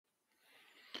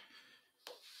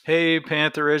Hey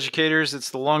Panther educators, it's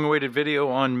the long-awaited video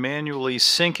on manually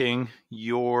syncing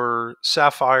your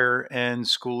Sapphire and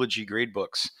Schoology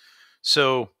gradebooks.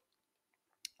 So,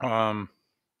 um,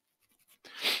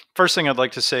 first thing I'd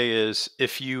like to say is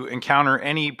if you encounter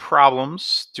any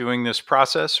problems doing this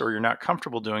process, or you're not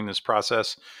comfortable doing this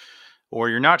process, or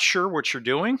you're not sure what you're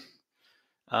doing,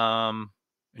 and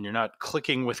you're not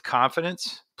clicking with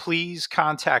confidence, please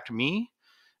contact me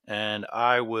and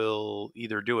I will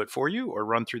either do it for you or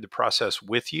run through the process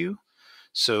with you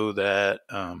so that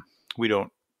we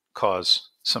don't cause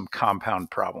some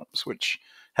compound problems, which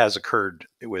has occurred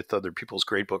with other people's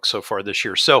gradebooks so far this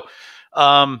year.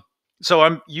 Um, so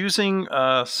I'm using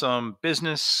some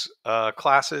business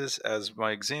classes as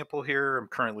my example here. I'm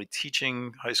currently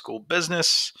teaching high school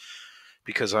business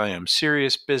because I am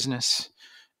serious business.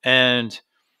 And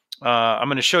I'm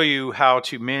going to show you how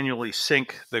to manually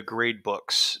sync the grade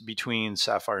books between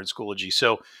Sapphire and Schoology.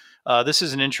 So this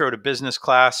is an intro to business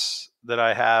class that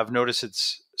I have. Notice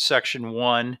it's section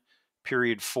 1,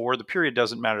 period 4. The period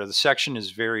doesn't matter. The section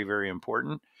is very, very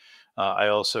important. I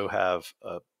also have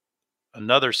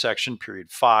another section, period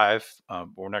 5. But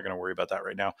we're not going to worry about that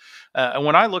right now. And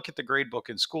when I look at the grade book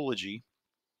in Schoology,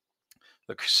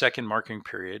 the second marking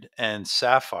period, and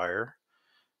Sapphire,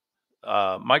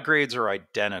 my grades are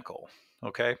identical.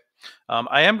 Okay.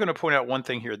 I am going to point out one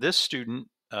thing here. This student,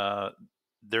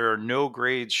 there are no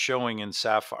grades showing in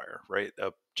Sapphire, right?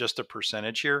 Just a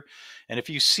percentage here. And if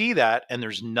you see that and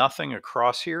there's nothing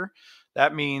across here,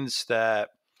 that means that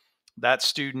that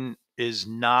student is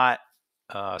not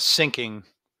syncing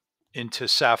into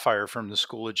Sapphire from the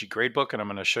Schoology gradebook. And I'm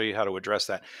going to show you how to address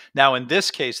that. Now, in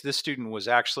this case, this student was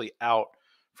actually out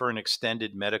for an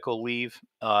extended medical leave,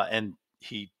 and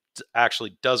he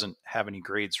actually doesn't have any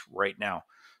grades right now.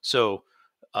 So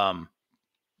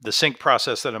the sync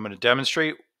process that I'm going to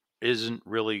demonstrate isn't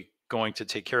really going to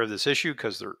take care of this issue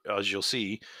because there, as you'll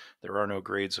see, there are no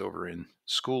grades over in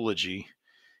Schoology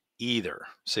either.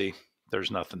 See,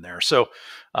 there's nothing there. So,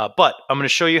 but I'm going to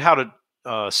show you how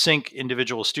to sync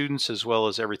individual students as well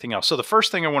as everything else. So the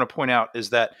first thing I want to point out is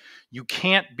that you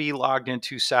can't be logged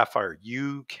into Sapphire.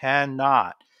 You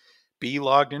cannot be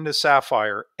logged into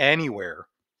Sapphire anywhere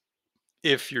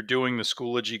if you're doing the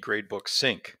Schoology gradebook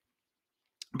sync,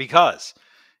 because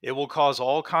it will cause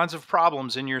all kinds of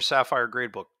problems in your Sapphire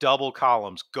gradebook. Double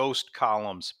columns, ghost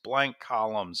columns, blank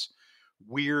columns,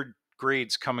 weird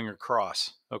grades coming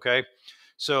across, okay?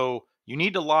 So you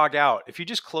need to log out. If you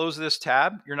just close this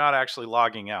tab, you're not actually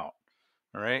logging out,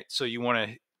 all right? So you want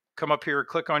to come up here,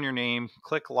 click on your name,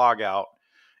 click log out.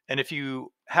 And if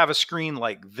you have a screen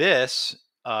like this,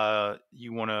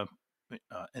 you want to,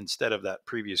 instead of that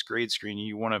previous grade screen,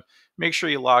 you want to make sure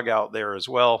you log out there as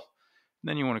well. And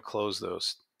then you want to close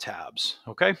those tabs.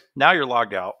 Okay, now you're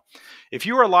logged out. If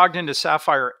you are logged into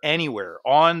Sapphire anywhere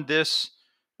on this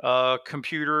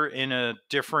computer in a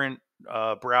different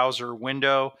browser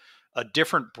window, a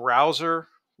different browser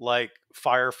like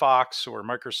Firefox or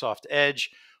Microsoft Edge,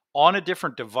 on a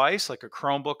different device like a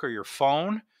Chromebook or your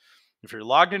phone, if you're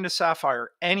logged into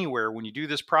Sapphire anywhere when you do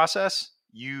this process,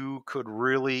 you could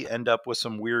really end up with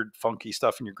some weird, funky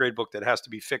stuff in your gradebook that has to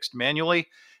be fixed manually.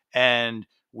 And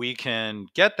we can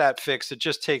get that fixed. It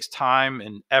just takes time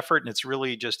and effort, and it's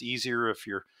really just easier if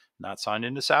you're not signed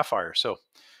into Sapphire. So,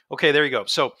 okay, there you go.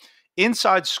 So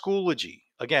inside Schoology,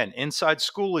 again, inside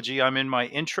Schoology, I'm in my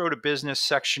Intro to Business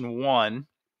Section 1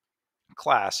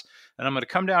 class, and I'm going to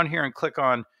come down here and click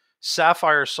on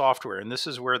Sapphire Software, and this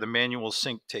is where the manual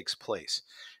sync takes place.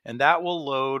 And that will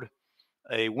load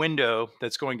a window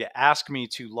that's going to ask me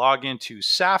to log into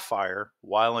Sapphire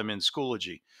while I'm in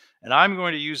Schoology. And I'm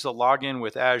going to use the login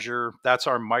with Azure. That's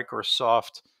our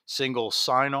Microsoft single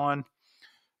sign-on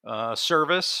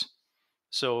service.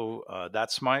 So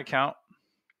that's my account.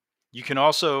 You can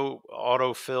also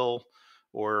autofill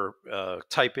or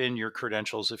type in your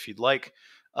credentials if you'd like.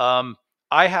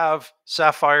 I have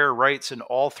Sapphire rights in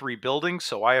all 3 buildings,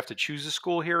 so I have to choose a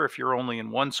school here. If you're only in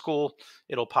one school,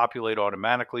 it'll populate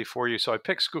automatically for you. So I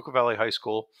pick Schuylkill Valley High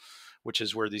School, which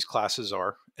is where these classes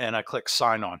are, and I click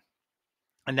sign on.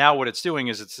 And now what it's doing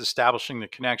is it's establishing the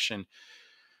connection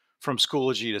from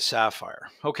Schoology to Sapphire.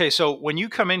 Okay, so when you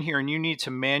come in here and you need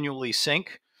to manually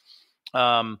sync,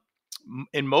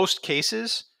 in most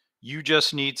cases, you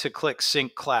just need to click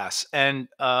sync class. And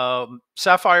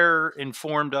Sapphire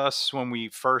informed us when we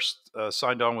first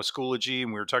signed on with Schoology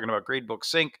and we were talking about gradebook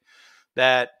sync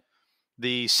that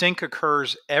the sync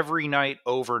occurs every night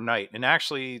overnight. And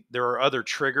actually, there are other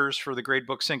triggers for the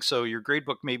gradebook sync. So your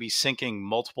gradebook may be syncing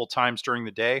multiple times during the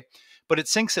day, but it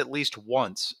syncs at least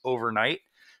once overnight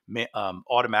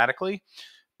automatically.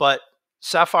 But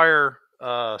Sapphire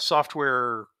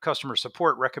software customer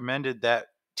support recommended that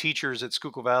teachers at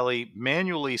Schuylkill Valley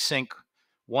manually sync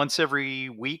once every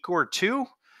week or two,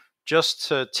 just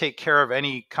to take care of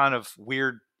any kind of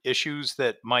weird issues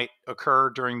that might occur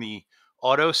during the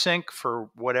auto sync for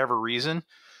whatever reason.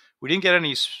 We didn't get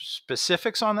any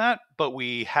specifics on that, but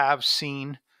we have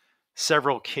seen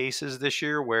several cases this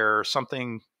year where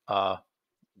something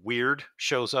weird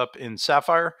shows up in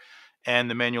Sapphire, and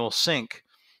the manual sync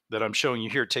that I'm showing you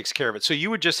here takes care of it. So you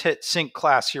would just hit sync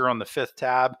class here on the 5th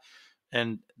tab,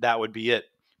 and that would be it.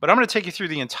 But I'm going to take you through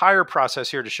the entire process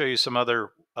here to show you some other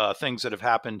things that have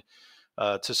happened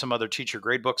to some other teacher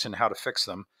gradebooks and how to fix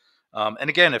them. And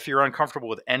again, if you're uncomfortable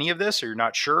with any of this or you're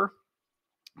not sure,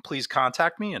 please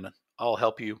contact me and I'll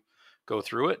help you go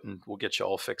through it, and we'll get you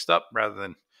all fixed up rather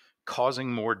than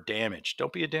causing more damage.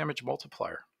 Don't be a damage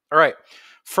multiplier. All right.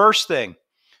 First thing,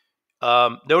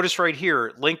 notice right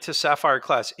here, link to Sapphire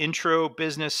class, Intro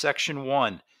Business Section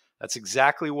 1. That's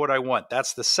exactly what I want.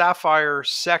 That's the Sapphire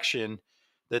section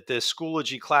that this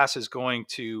Schoology class is going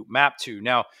to map to.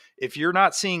 Now, if you're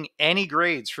not seeing any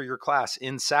grades for your class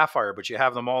in Sapphire, but you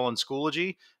have them all in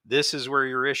Schoology, this is where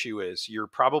your issue is. You're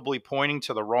probably pointing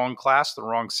to the wrong class, the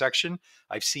wrong section.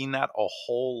 I've seen that a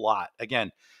whole lot.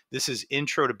 Again, this is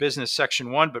Intro to Business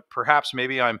Section 1, but perhaps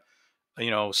maybe I'm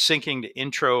syncing to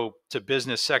Intro to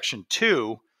Business Section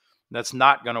 2. That's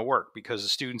not going to work because the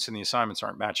students and the assignments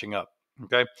aren't matching up.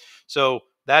 Okay, so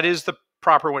that is the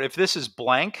proper one. If this is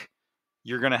blank,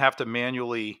 you're going to have to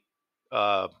manually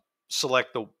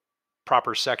select the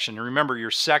proper section. And remember,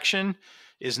 your section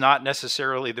is not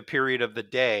necessarily the period of the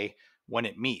day when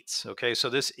it meets. Okay, so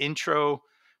this Intro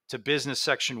to Business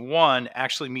Section 1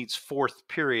 actually meets 4th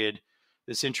period.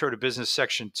 This Intro to Business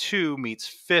Section 2 meets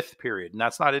 5th period, and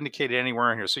that's not indicated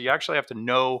anywhere in here. So you actually have to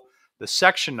know the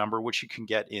section number, which you can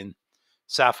get in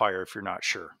Sapphire if you're not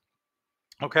sure.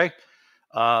 Okay,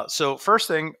 so first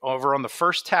thing, over on the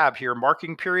first tab here,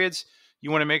 marking periods,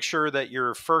 you want to make sure that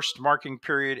your first marking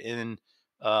period in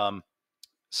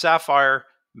Sapphire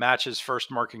matches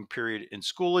first marking period in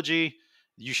Schoology.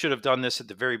 You should have done this at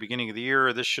the very beginning of the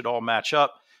year. This should all match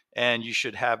up, and you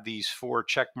should have these 4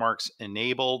 check marks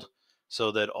enabled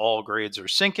so that all grades are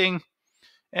syncing.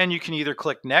 And you can either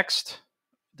click next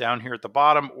down here at the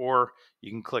bottom, or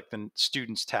you can click the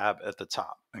students tab at the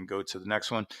top and go to the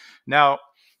next one. Now,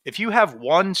 if you have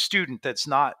one student that's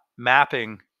not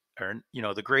mapping, or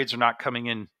the grades are not coming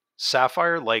in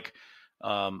Sapphire, like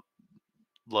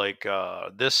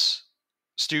this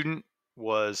student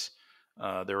was,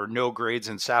 there were no grades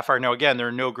in Sapphire. Now, again, there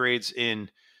are no grades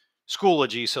in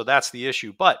Schoology, so that's the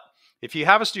issue. But if you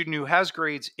have a student who has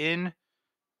grades in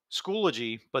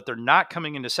Schoology, but they're not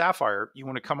coming into Sapphire, you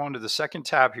want to come onto the second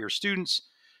tab here, Students,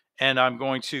 and I'm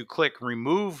going to click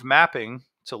Remove Mapping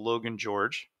to Logan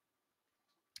George.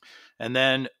 And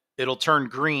then it'll turn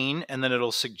green, and then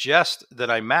it'll suggest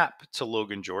that I map to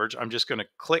Logan George. I'm just going to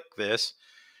click this,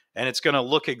 and it's going to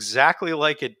look exactly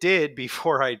like it did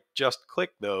before I just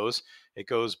clicked those. It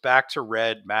goes back to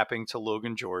red, mapping to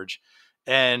Logan George.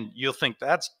 And you'll think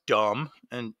that's dumb,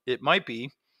 and it might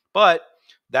be, but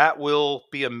that will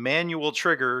be a manual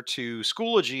trigger to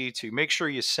Schoology to make sure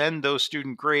you send those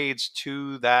student grades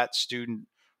to that student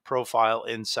profile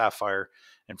in Sapphire.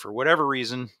 And for whatever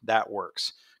reason, that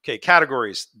works. Okay,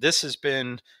 categories. This has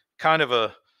been kind of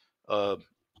a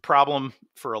problem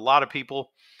for a lot of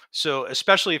people. So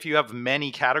especially if you have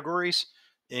many categories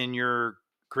in your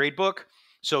gradebook.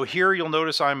 So here you'll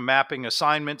notice I'm mapping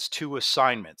assignments to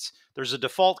assignments. There's a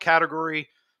default category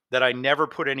that I never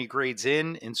put any grades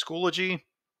in Schoology,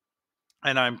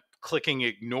 and I'm clicking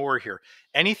ignore here.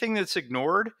 Anything that's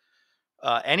ignored,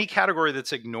 any category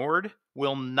that's ignored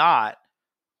will not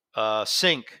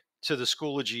sync to the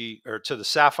Schoology or to the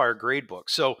Sapphire gradebook.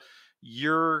 So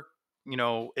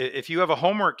if you have a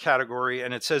homework category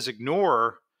and it says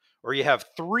ignore, or you have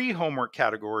 3 homework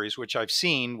categories, which I've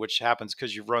seen, which happens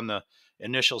because you've run the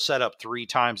initial setup 3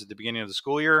 times at the beginning of the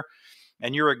school year,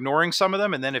 and you're ignoring some of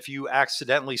them. And then if you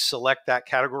accidentally select that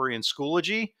category in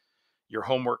Schoology, your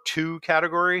homework 2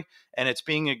 category, and it's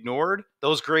being ignored,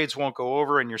 those grades won't go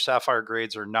over and your Sapphire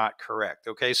grades are not correct.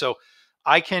 Okay, so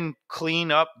I can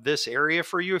clean up this area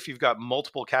for you if you've got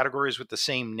multiple categories with the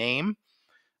same name.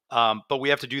 But we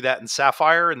have to do that in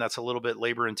Sapphire, and that's a little bit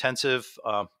labor intensive,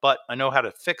 but I know how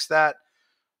to fix that.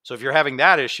 So if you're having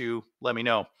that issue, let me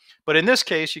know. But in this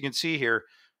case, you can see here,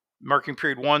 marking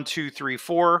period 1, 2, 3,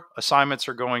 4, assignments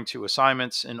are going to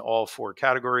assignments in all 4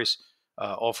 categories,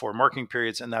 all 4 marking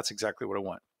periods, and that's exactly what I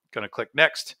want. Going to click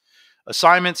next.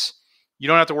 Assignments, you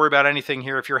don't have to worry about anything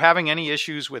here. If you're having any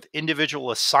issues with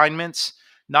individual assignments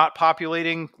not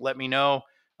populating, let me know.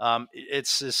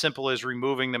 It's as simple as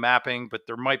removing the mapping, but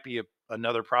there might be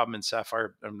another problem in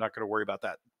Sapphire. I'm not going to worry about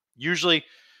that. Usually,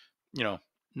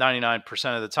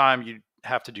 99% of the time, you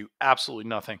have to do absolutely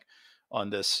nothing on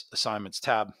this assignments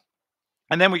tab.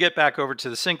 And then we get back over to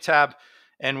the sync tab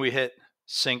and we hit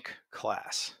sync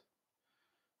class.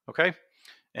 Okay.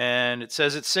 And it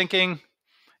says it's syncing.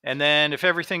 And then if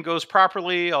everything goes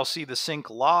properly, I'll see the sync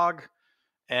log.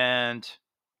 And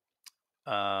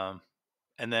um,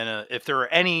 then if there are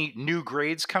any new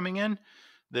grades coming in,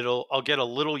 I'll get a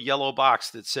little yellow box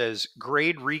that says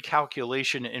grade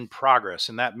recalculation in progress,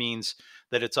 and that means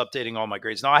that it's updating all my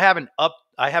grades. Now I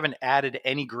haven't added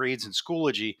any grades in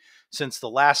Schoology since the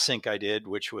last sync I did,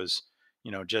 which was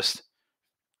just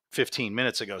 15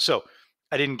 minutes ago. So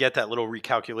I didn't get that little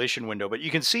recalculation window, but you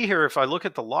can see here if I look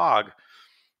at the log,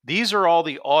 these are all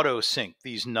the auto sync,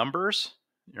 these numbers,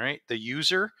 right? The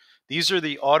user, these are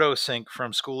the auto sync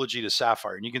from Schoology to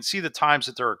Sapphire. And you can see the times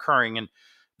that they're occurring. And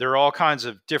there are all kinds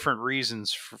of different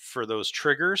reasons for those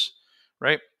triggers,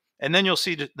 right? And then you'll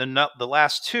see the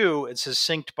last two, it says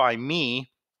synced by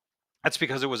me. That's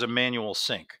because it was a manual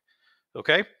sync.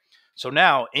 Okay. So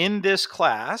now in this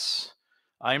class,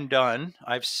 I'm done.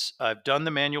 I've done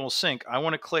the manual sync. I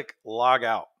want to click log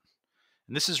out.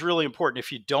 And this is really important.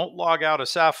 If you don't log out of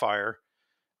Sapphire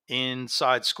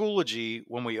inside Schoology,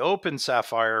 when we open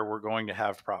Sapphire, we're going to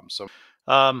have problems. So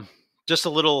just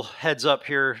a little heads up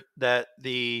here that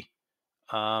the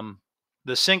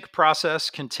sync process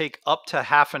can take up to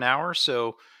half an hour.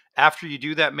 So after you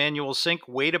do that manual sync,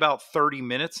 wait about 30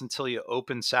 minutes until you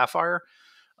open Sapphire.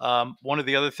 One of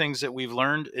the other things that we've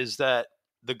learned is that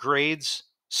the grades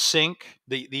sync,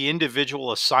 the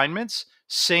individual assignments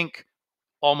sync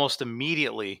almost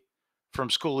immediately from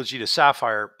Schoology to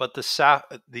Sapphire, but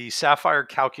the Sapphire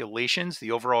calculations,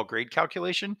 the overall grade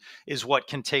calculation, is what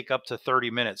can take up to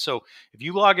 30 minutes. So if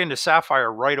you log into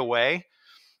Sapphire right away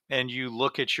and you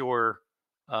look at your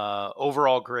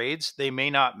overall grades, they may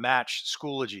not match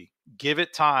Schoology. Give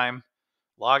it time,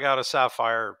 log out of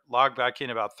Sapphire, log back in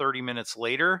about 30 minutes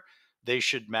later, they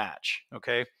should match,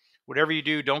 okay? Whatever you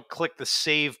do, don't click the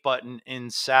save button in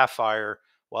Sapphire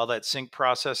while that sync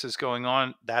process is going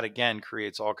on. That again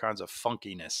creates all kinds of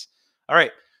funkiness. All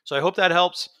right, so I hope that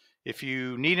helps. If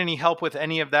you need any help with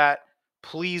any of that,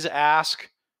 please ask.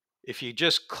 If you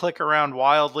just click around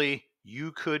wildly,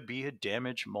 you could be a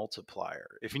damage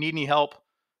multiplier. If you need any help,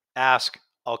 ask.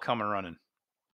 I'll come and running.